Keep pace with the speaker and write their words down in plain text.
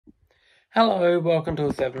Hello, welcome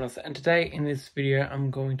to Sevenus, and today in this video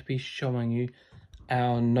I'm going to be showing you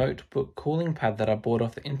our notebook cooling pad that I bought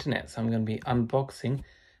off the internet. So I'm going to be unboxing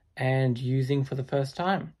and using for the first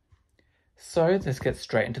time. So let's get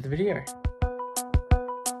straight into the video.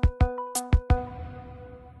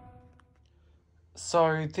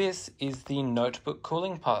 So this is the notebook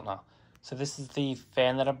cooling partner. So this is the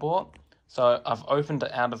fan that I bought. So I've opened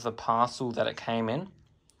it out of the parcel that it came in,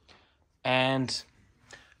 and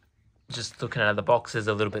just looking at the box is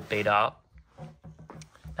a little bit beat up.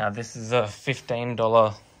 Now this is a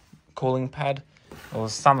 $15 cooling pad. It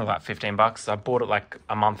was something like 15 bucks. I bought it like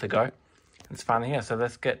a month ago. It's finally here, so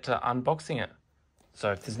let's get to unboxing it.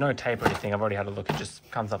 So if there's no tape or anything, I've already had a look. It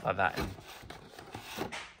just comes up like that and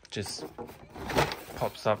just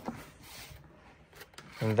pops up.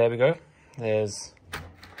 And there we go. There's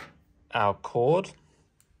our cord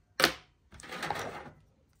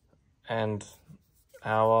and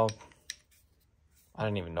our, I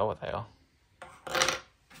don't even know what they are.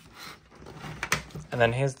 And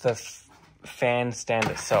then here's the fan stand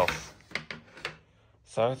itself.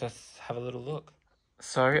 So let's have a little look.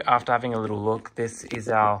 So after having a little look, this is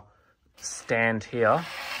our stand here.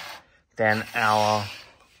 Then our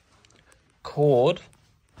cord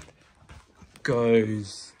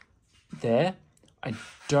goes there. I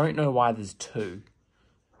don't know why there's two.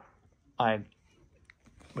 I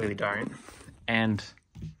really don't. And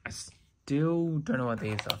I still don't know what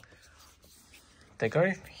these are. They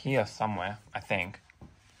go here somewhere, I think.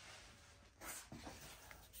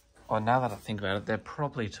 Or now that I think about it, they're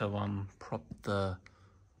probably to prop the...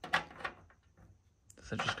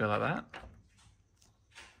 Does it just go like that?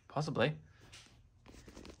 Possibly.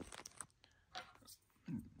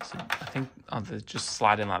 So I think, oh, they just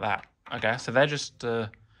slide in like that. Okay, so they're just,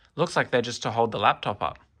 looks like they're just to hold the laptop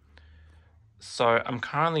up. So I'm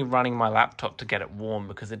currently running my laptop to get it warm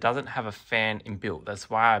because it doesn't have a fan inbuilt. That's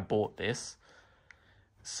why I bought this.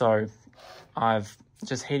 So I've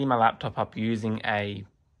just heating my laptop up using a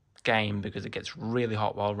game because it gets really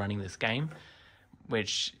hot while running this game,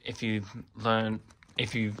 which if you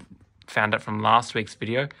found it from last week's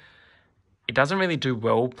video, it doesn't really do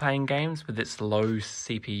well playing games with its low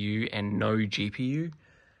CPU and no GPU.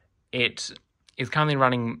 It is currently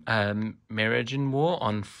running Mirror Engine War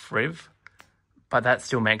on Friv, but that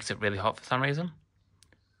still makes it really hot for some reason.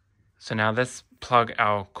 So now let's plug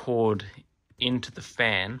our cord into the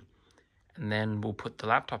fan and then we'll put the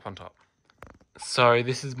laptop on top. So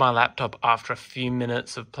this is my laptop after a few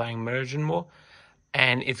minutes of playing Mirror Engine War,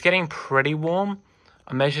 and it's getting pretty warm.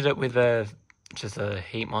 I measured it with just a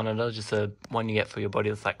heat monitor, just a one you get for your body.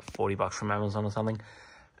 It's like 40 bucks from Amazon or something.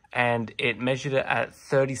 And it measured it at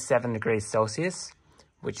 37 degrees Celsius,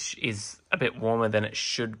 which is a bit warmer than it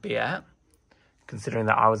should be at, considering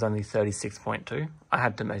that I was only 36.2. I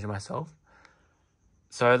had to measure myself.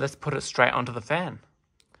 So let's put it straight onto the fan.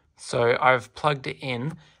 So I've plugged it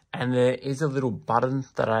in, and there is a little button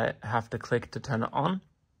that I have to click to turn it on.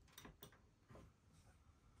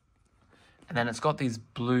 And then it's got these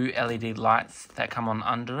blue LED lights that come on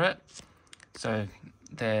under it. So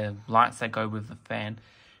they're lights that go with the fan.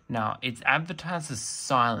 Now, it's advertised as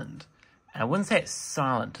silent. And I wouldn't say it's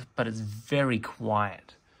silent, but it's very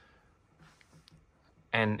quiet.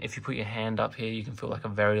 And if you put your hand up here, you can feel like a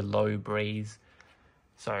very low breeze.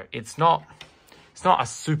 So it's not a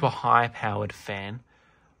super high-powered fan,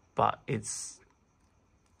 but it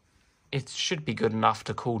should be good enough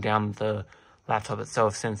to cool down the laptop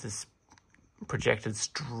itself, since it's projected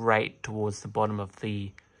straight towards the bottom of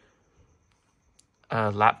the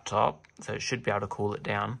laptop, so it should be able to cool it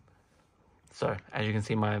down. So as you can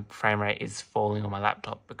see, my frame rate is falling on my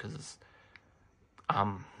laptop because it's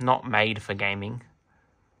not made for gaming.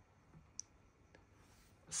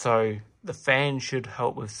 So the fan should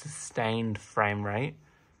help with sustained frame rate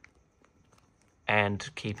and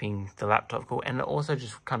keeping the laptop cool, and it also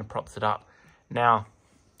just kind of props it up. Now,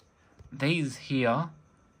 these here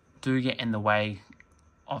do get in the way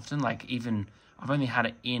often. Like, even I've only had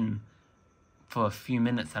it in for a few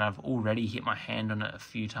minutes and I've already hit my hand on it a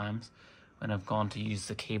few times when I've gone to use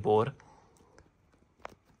the keyboard.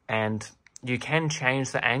 And you can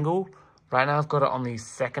change the angle. Right now I've got it on the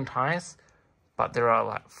second highest, but there are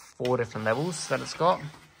like 4 different levels that it's got,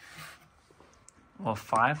 or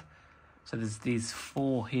 5. So there's these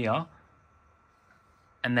 4 here,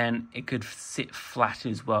 and then it could sit flat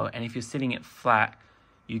as well. And if you're sitting it flat,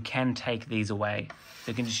 you can take these away.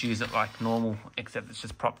 So you can just use it like normal, except it's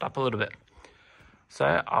just propped up a little bit.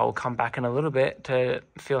 So I'll come back in a little bit to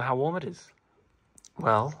feel how warm it is.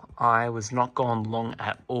 Well, I was not gone long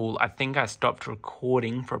at all. I think I stopped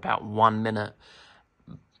recording for about 1 minute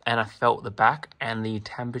and I felt the back, and the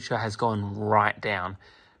temperature has gone right down.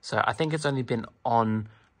 So I think it's only been on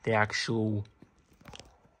the actual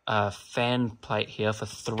fan plate here for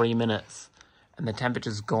 3 minutes, and the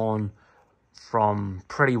temperature's gone from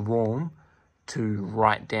pretty warm to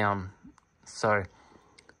right down. So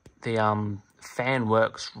the fan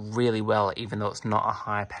works really well, even though it's not a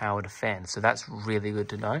high-powered fan. So that's really good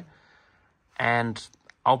to know. And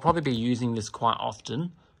I'll probably be using this quite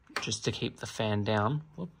often just to keep the fan down.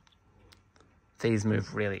 Whoop. These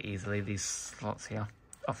move really easily, these slots here.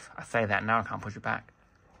 Oh, I say that, now I can't push it back.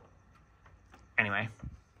 Anyway.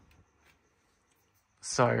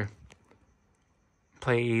 So,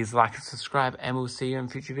 please like and subscribe, and we'll see you in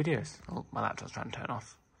future videos. Oh, my laptop's trying to turn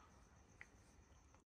off.